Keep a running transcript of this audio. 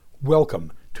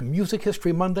Welcome to Music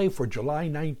History Monday for July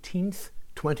 19th,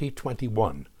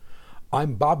 2021.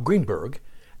 I'm Bob Greenberg,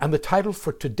 and the title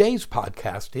for today's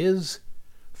podcast is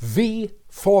V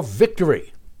for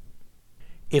Victory.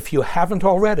 If you haven't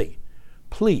already,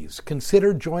 please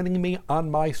consider joining me on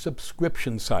my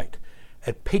subscription site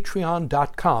at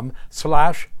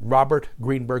patreon.com/Robert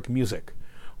Greenberg Music,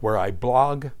 where I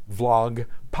blog, vlog,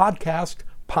 podcast,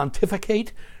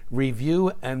 pontificate,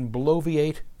 review, and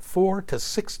bloviate 4 to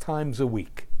 6 times a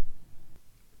week.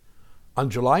 On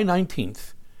July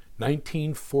 19th,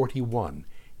 1941,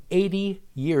 80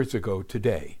 years ago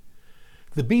today,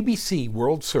 the BBC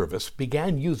World Service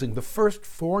began using the first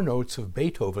 4 notes of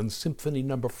Beethoven's Symphony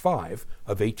No. 5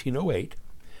 of 1808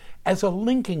 as a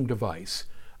linking device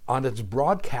on its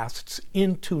broadcasts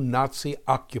into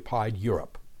Nazi-occupied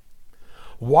Europe.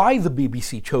 Why the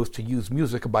BBC chose to use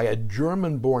music by a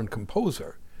German-born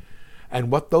composer and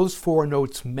what those 4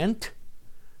 notes meant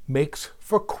makes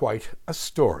for quite a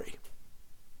story.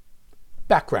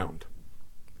 Background.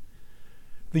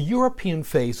 The European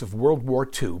phase of World War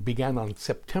II began on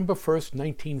September 1st,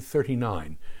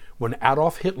 1939, when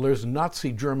Adolf Hitler's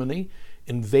Nazi Germany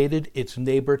invaded its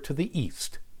neighbor to the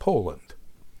east, Poland.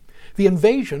 The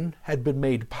invasion had been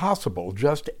made possible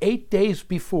just 8 days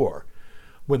before,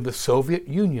 when the Soviet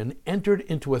Union entered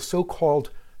into a so-called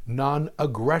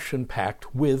non-aggression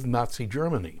pact with Nazi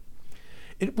Germany.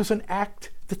 It was an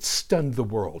act that stunned the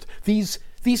world. These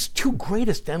two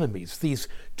greatest enemies, these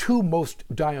two most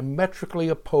diametrically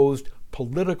opposed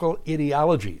political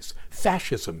ideologies,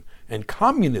 fascism and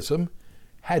communism,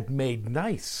 had made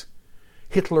nice.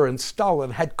 Hitler and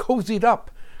Stalin had cozied up,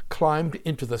 climbed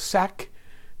into the sack,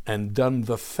 and done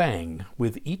the thing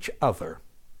with each other.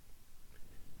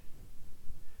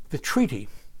 The treaty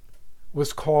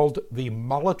was called the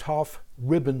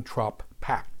Molotov-Ribbentrop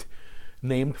Pact,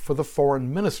 named for the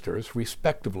foreign ministers,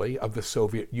 respectively, of the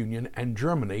Soviet Union and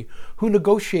Germany, who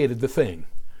negotiated the thing,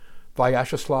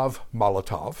 Vyacheslav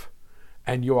Molotov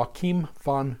and Joachim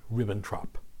von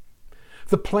Ribbentrop.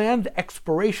 The planned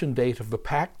expiration date of the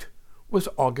pact was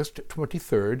August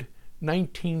 23,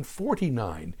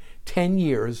 1949, 10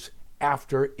 years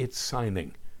after its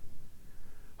signing.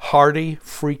 Hardy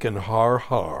freaking har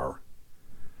har.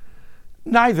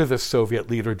 Neither the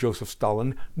Soviet leader Joseph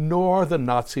Stalin nor the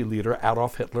Nazi leader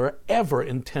Adolf Hitler ever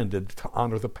intended to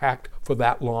honor the pact for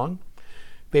that long.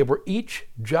 They were each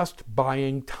just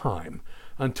buying time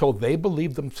until they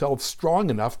believed themselves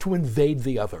strong enough to invade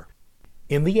the other.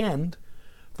 In the end,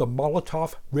 the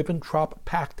Molotov-Ribbentrop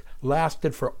Pact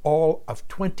lasted for all of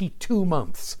 22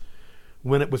 months,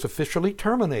 when it was officially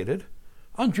terminated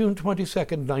on June 22,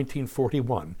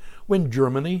 1941, when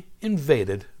Germany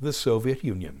invaded the Soviet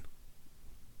Union.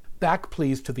 Back,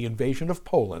 please, to the invasion of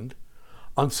Poland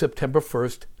on September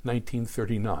 1st,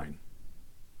 1939.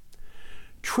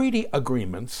 Treaty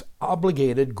agreements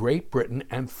obligated Great Britain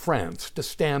and France to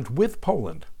stand with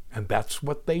Poland, and that's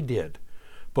what they did.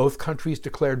 Both countries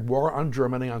declared war on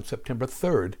Germany on September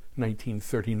 3rd,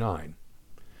 1939.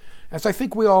 As I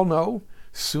think we all know,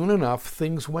 soon enough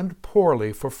things went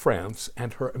poorly for France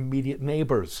and her immediate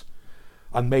neighbors.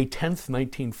 On May 10th,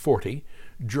 1940,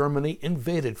 Germany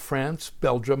invaded France,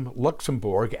 Belgium,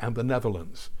 Luxembourg, and the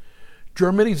Netherlands.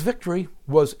 Germany's victory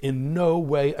was in no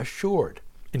way assured.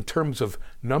 In terms of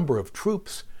number of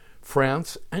troops,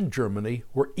 France and Germany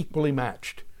were equally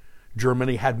matched.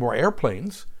 Germany had more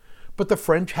airplanes, but the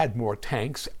French had more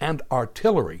tanks and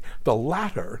artillery, the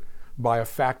latter by a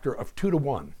factor of 2 to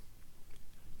 1.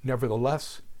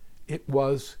 Nevertheless, it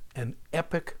was an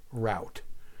epic rout.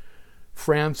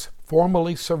 France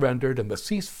formally surrendered, and the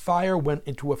ceasefire went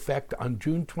into effect on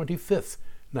June 25,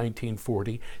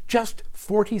 1940, just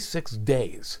 46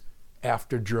 days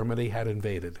after Germany had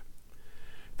invaded.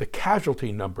 The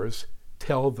casualty numbers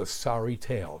tell the sorry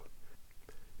tale.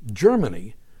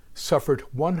 Germany suffered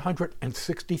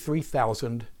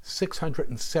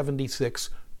 163,676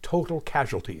 total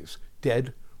casualties,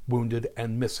 dead, wounded,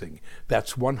 and missing.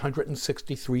 That's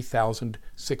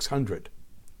 163,600.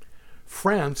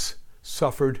 France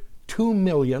suffered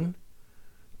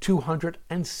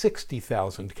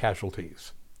 2,260,000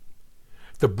 casualties.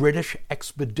 The British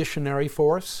Expeditionary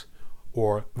Force,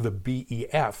 or the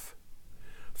BEF,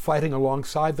 fighting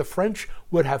alongside the French,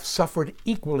 would have suffered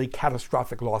equally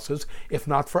catastrophic losses if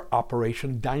not for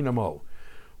Operation Dynamo,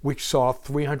 which saw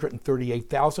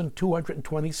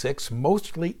 338,226,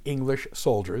 mostly English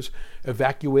soldiers,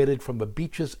 evacuated from the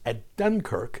beaches at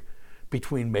Dunkirk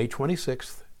between May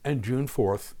 26th and June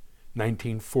 4th,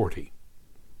 1940.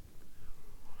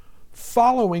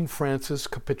 Following France's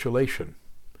capitulation,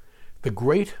 the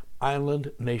great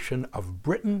island nation of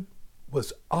Britain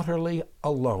was utterly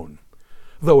alone.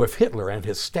 though if Hitler and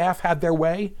his staff had their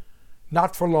way,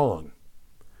 not for long.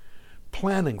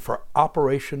 Planning for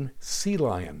Operation Sea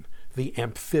Lion, the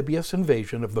amphibious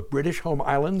invasion of the British home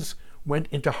islands, went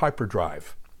into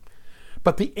hyperdrive.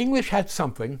 But the English had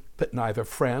something that neither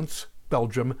France,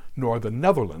 Belgium, nor the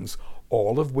Netherlands,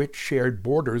 all of which shared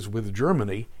borders with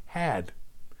Germany, had.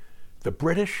 The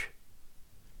British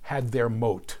had their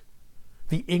moat,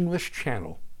 the English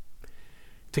Channel.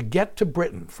 To get to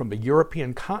Britain from the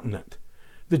European continent,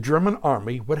 the German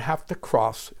army would have to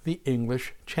cross the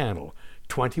English Channel,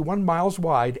 21 miles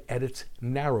wide at its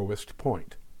narrowest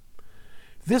point.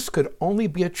 This could only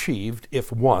be achieved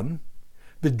if 1.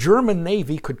 The German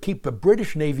Navy could keep the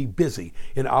British Navy busy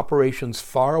in operations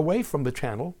far away from the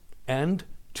Channel, and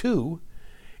 2.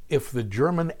 If the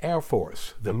German Air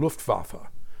Force, the Luftwaffe,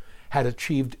 had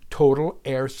achieved total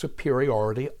air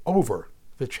superiority over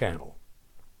the Channel.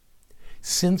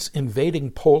 Since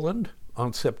invading Poland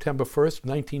on September 1st,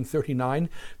 1939,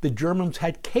 the Germans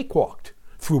had cakewalked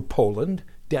through Poland,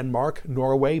 Denmark,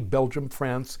 Norway, Belgium,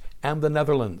 France, and the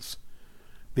Netherlands.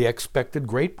 They expected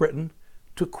Great Britain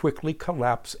to quickly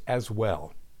collapse as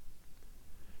well.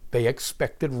 They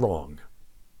expected wrong.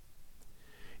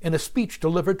 In a speech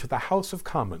delivered to the House of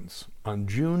Commons on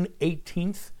June 18,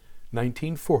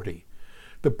 1940,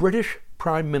 the British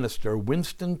Prime Minister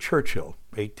Winston Churchill,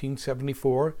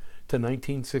 1874 to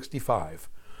 1965,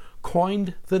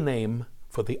 coined the name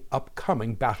for the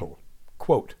upcoming battle.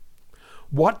 Quote,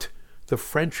 "What the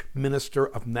French Minister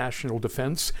of National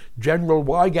Defense, General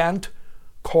Weygand,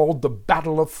 called the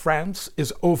Battle of France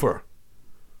is over.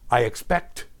 I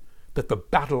expect that the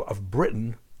Battle of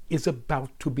Britain is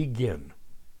about to begin."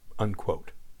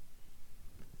 Unquote.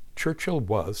 Churchill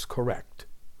was correct.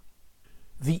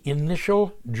 The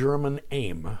initial German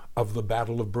aim of the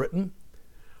Battle of Britain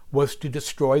was to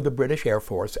destroy the British Air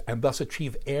Force and thus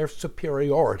achieve air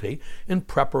superiority in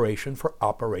preparation for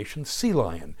Operation Sea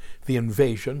Lion, the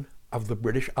invasion of the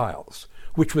British Isles,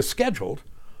 which was scheduled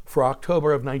for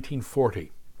October of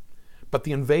 1940. But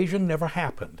the invasion never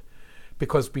happened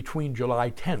because between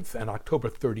July 10th and October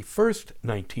 31st,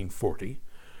 1940,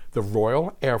 the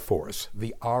Royal Air Force,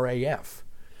 the RAF,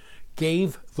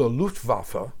 gave the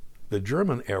Luftwaffe, the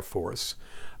German Air Force,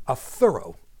 a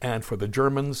thorough and, for the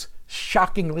Germans,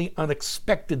 shockingly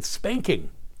unexpected spanking.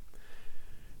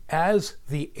 As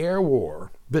the air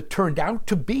war that turned out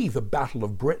to be the Battle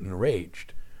of Britain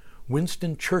raged,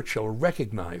 Winston Churchill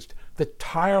recognized the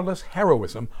tireless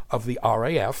heroism of the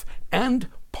RAF and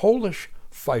Polish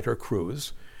fighter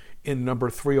crews in No.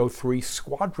 303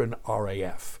 Squadron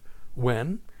RAF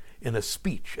when, in a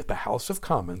speech at the House of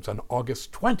Commons on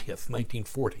August 20th,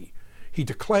 1940, he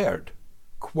declared,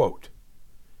 quote,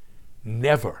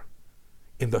 "Never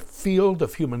in the field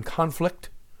of human conflict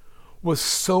was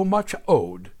so much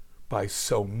owed by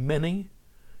so many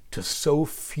to so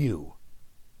few,"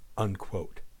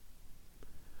 unquote.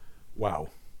 Wow.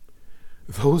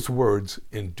 Those words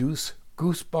induce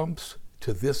goosebumps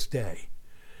to this day.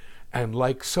 And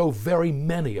like so very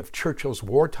many of Churchill's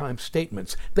wartime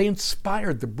statements, they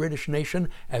inspired the British nation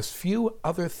as few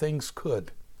other things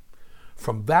could.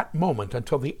 From that moment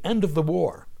until the end of the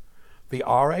war, the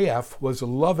RAF was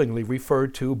lovingly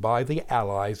referred to by the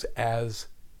Allies as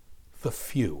the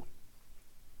few.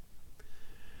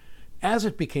 As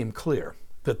it became clear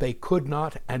that they could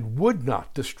not and would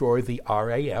not destroy the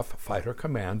RAF Fighter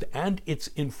Command and its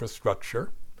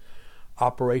infrastructure,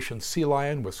 Operation Sea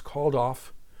Lion was called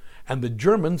off, and the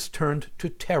Germans turned to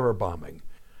terror bombing,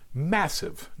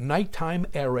 massive nighttime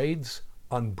air raids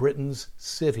on Britain's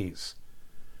cities.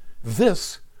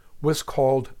 This was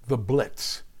called the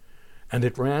Blitz, and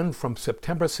it ran from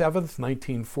September 7th,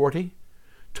 1940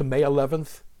 to May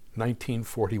 11th,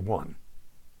 1941.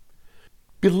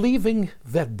 Believing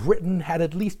that Britain had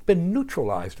at least been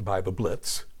neutralized by the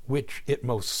Blitz, which it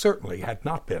most certainly had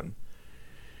not been,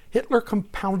 Hitler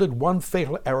compounded one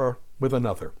fatal error with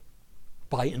another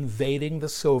by invading the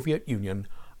Soviet Union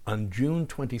on June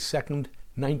 22,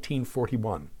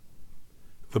 1941.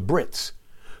 The Brits,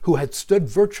 who had stood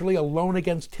virtually alone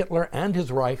against Hitler and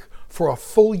his Reich for a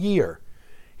full year,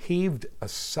 heaved a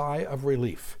sigh of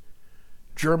relief.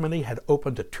 Germany had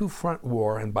opened a two-front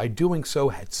war and by doing so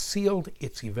had sealed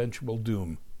its eventual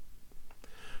doom.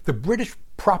 The British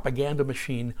propaganda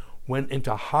machine went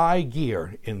into high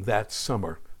gear in that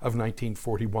summer of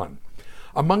 1941.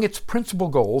 Among its principal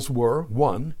goals were,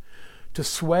 1, to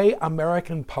sway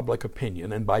American public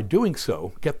opinion and by doing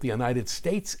so get the United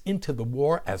States into the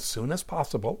war as soon as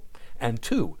possible, and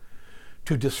 2,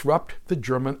 to disrupt the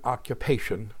German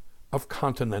occupation of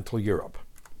continental Europe.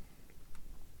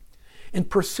 In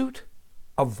pursuit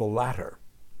of the latter,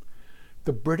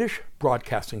 The British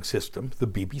Broadcasting System, the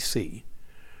BBC,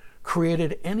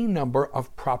 created any number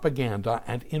of propaganda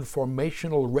and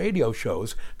informational radio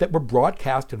shows that were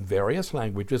broadcast in various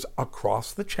languages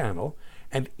across the Channel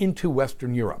and into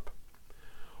Western Europe.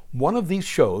 One of these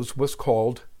shows was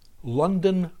called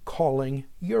London Calling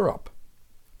Europe.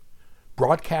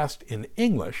 Broadcast in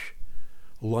English,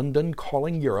 London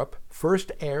Calling Europe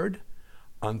first aired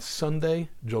on Sunday,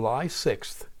 July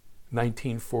 6,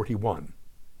 1941.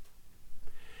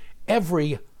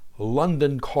 Every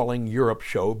London Calling Europe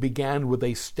show began with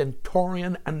a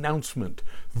stentorian announcement.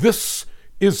 "This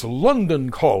is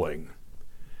London Calling."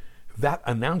 That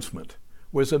announcement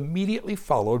was immediately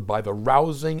followed by the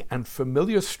rousing and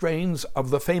familiar strains of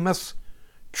the famous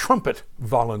Trumpet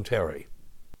Voluntary.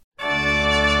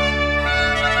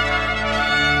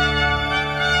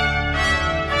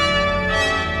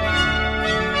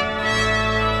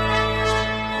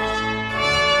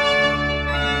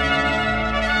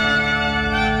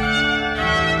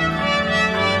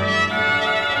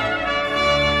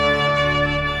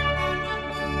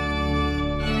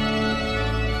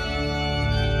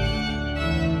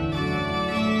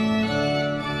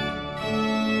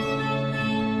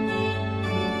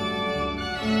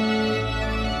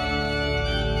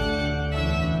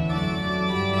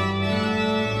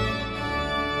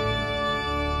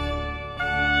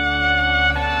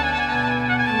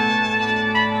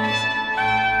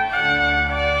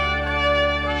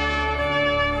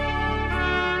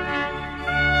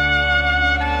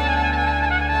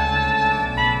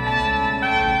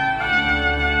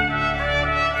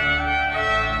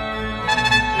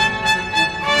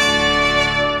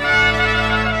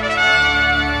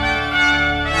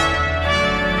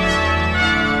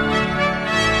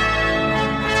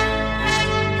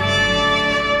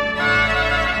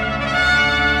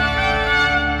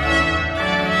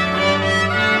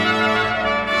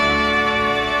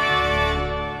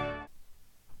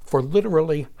 For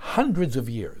literally hundreds of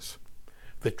years,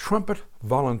 the Trumpet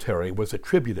Voluntary was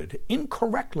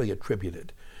incorrectly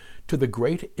attributed, to the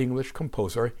great English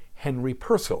composer Henry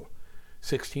Purcell,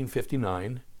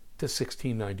 1659 to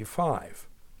 1695.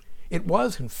 It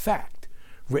was, in fact,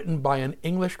 written by an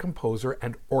English composer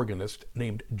and organist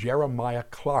named Jeremiah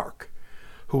Clarke,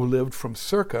 who lived from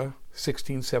circa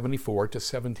 1674 to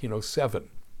 1707.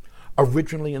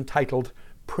 Originally entitled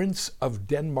Prince of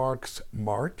Denmark's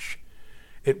March,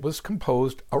 it was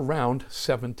composed around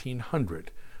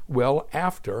 1700, well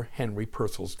after Henry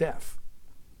Purcell's death.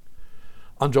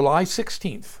 On July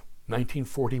 16,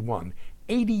 1941,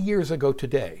 80 years ago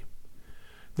today,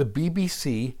 the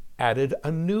BBC added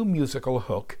a new musical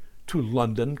hook to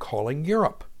London Calling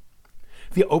Europe.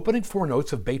 The opening four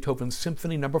notes of Beethoven's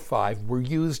Symphony No. 5 were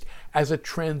used as a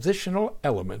transitional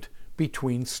element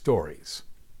between stories.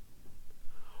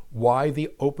 Why the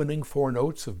opening four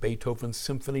notes of Beethoven's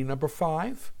Symphony No.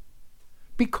 5?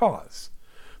 Because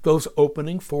those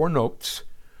opening four notes,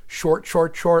 short,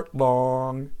 short, short,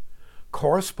 long,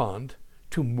 correspond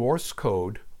to Morse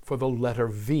code for the letter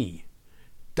V, ...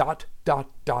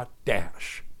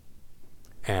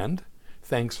 And,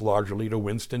 thanks largely to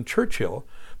Winston Churchill,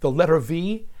 the letter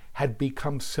V had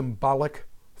become symbolic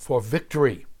for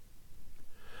victory.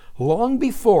 Long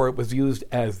before it was used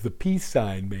as the peace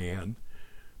sign, man,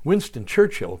 Winston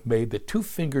Churchill made the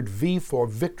two-fingered V for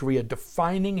victory a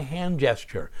defining hand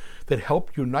gesture that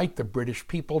helped unite the British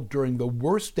people during the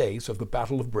worst days of the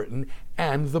Battle of Britain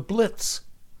and the Blitz.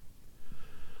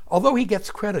 Although he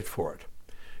gets credit for it,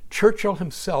 Churchill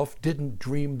himself didn't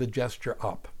dream the gesture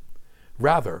up.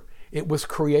 Rather, it was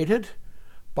created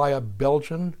by a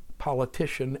Belgian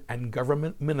politician and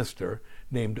government minister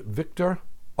named Victor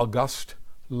Auguste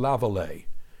Lavallée,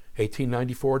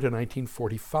 1894 to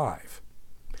 1945.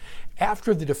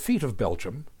 After the defeat of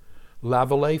Belgium,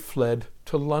 Lavallée fled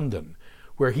to London,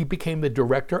 where he became the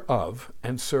director of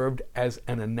and served as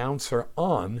an announcer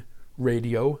on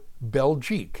Radio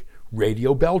Belgique,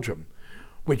 Radio Belgium,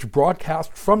 which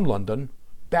broadcast from London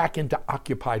back into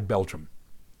occupied Belgium.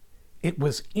 It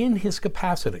was in his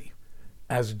capacity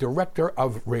as director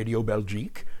of Radio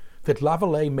Belgique that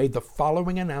Lavallée made the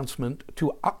following announcement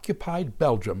to occupied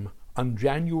Belgium on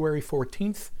January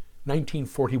 14th,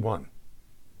 1941.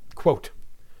 Quote,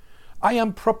 "I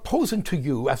am proposing to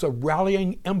you as a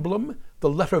rallying emblem the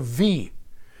letter V,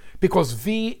 because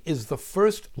V is the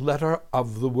first letter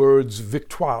of the words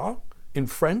victoire in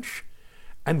French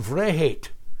and vrijheid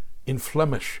in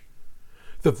Flemish.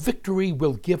 The victory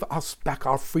will give us back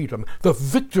our freedom, the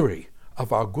victory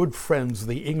of our good friends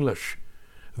the English.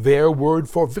 Their word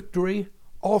for victory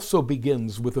also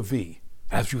begins with a V.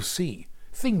 As you see,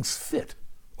 things fit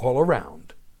all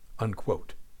around."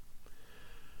 Unquote.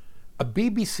 A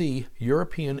BBC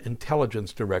European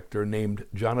intelligence director named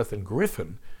Jonathan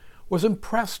Griffin was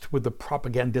impressed with the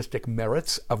propagandistic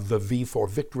merits of the V for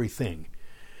Victory thing.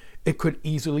 It could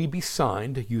easily be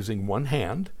signed using one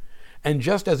hand, and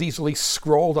just as easily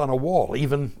scrawled on a wall,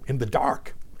 even in the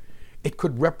dark. It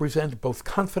could represent both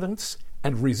confidence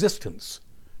and resistance.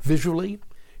 Visually,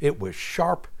 it was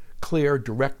sharp, clear,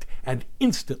 direct, and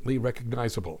instantly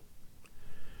recognizable.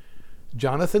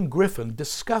 Jonathan Griffin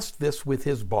discussed this with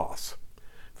his boss,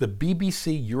 the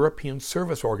BBC European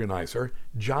Service Organizer,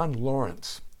 John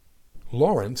Lawrence.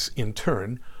 Lawrence, in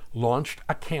turn, launched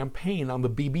a campaign on the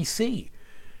BBC,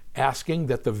 asking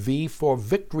that the V for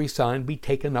Victory sign be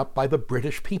taken up by the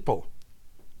British people.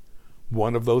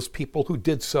 One of those people who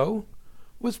did so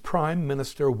was Prime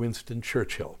Minister Winston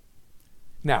Churchill.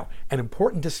 Now, an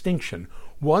important distinction,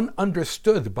 one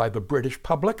understood by the British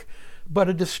public, but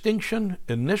a distinction,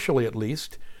 initially at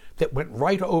least, that went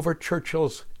right over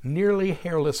Churchill's nearly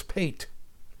hairless pate.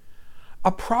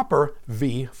 A proper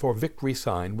V for Victory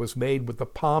sign was made with the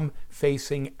palm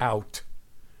facing out.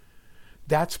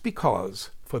 That's because,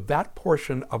 for that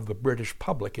portion of the British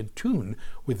public in tune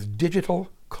with digital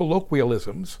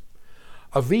colloquialisms,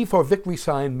 a V for Victory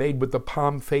sign made with the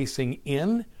palm facing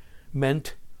in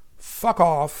meant fuck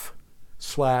off /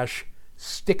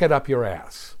 stick it up your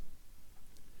ass.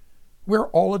 We're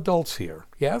all adults here,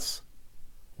 yes?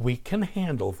 We can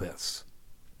handle this.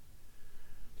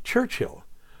 Churchill,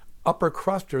 upper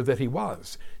cruster that he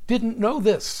was, didn't know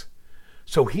this,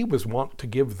 so he was wont to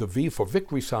give the V for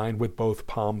Victory sign with both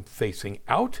palm facing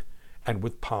out and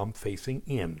with palm facing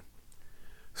in.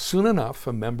 Soon enough,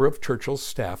 a member of Churchill's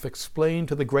staff explained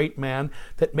to the great man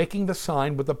that making the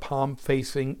sign with the palm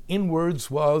facing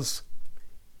inwards was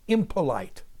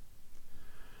impolite.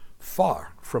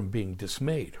 Far from being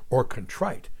dismayed or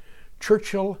contrite,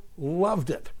 Churchill loved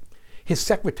it. His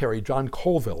secretary, John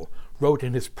Colville, wrote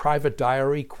in his private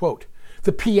diary, quote,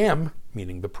 "The PM,"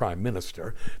 meaning the Prime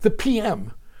Minister, "the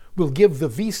PM will give the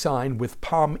V sign with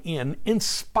palm in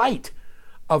spite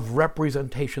of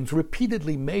representations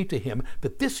repeatedly made to him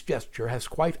that this gesture has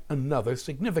quite another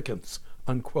significance,"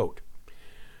 unquote.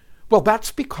 Well,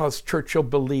 that's because Churchill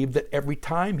believed that every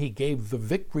time he gave the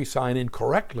victory sign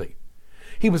incorrectly,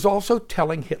 he was also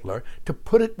telling Hitler to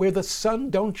put it where the sun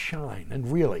don't shine.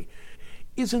 And really,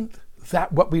 isn't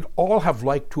that what we'd all have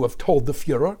liked to have told the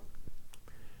Fuhrer?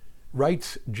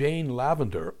 Writes Jane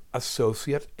Lavender,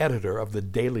 associate editor of the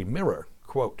Daily Mirror,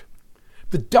 quote,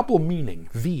 "The double meaning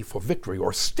V for Victory,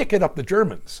 or stick it up the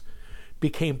Germans,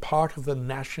 became part of the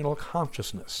national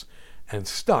consciousness and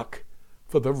stuck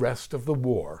for the rest of the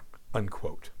war,"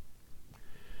 unquote.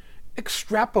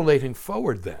 Extrapolating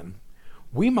forward then,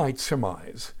 we might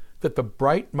surmise that the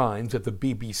bright minds at the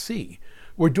BBC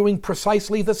were doing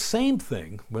precisely the same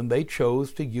thing when they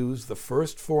chose to use the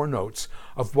first four notes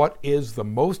of what is the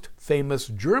most famous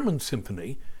German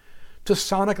symphony to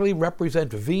sonically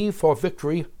represent V for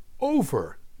Victory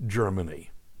over Germany.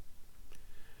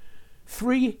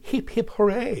 3 hip hip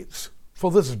hoorays for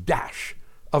this dash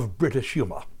of British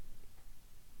humor.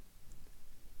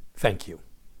 Thank you.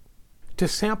 To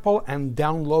sample and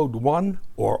download one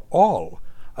or all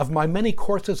of my many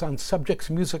courses on subjects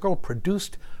musical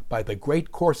produced by the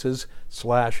Great Courses /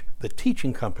 The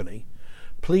Teaching Company,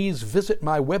 please visit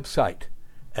my website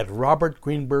at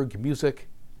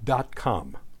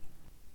robertgreenbergmusic.com.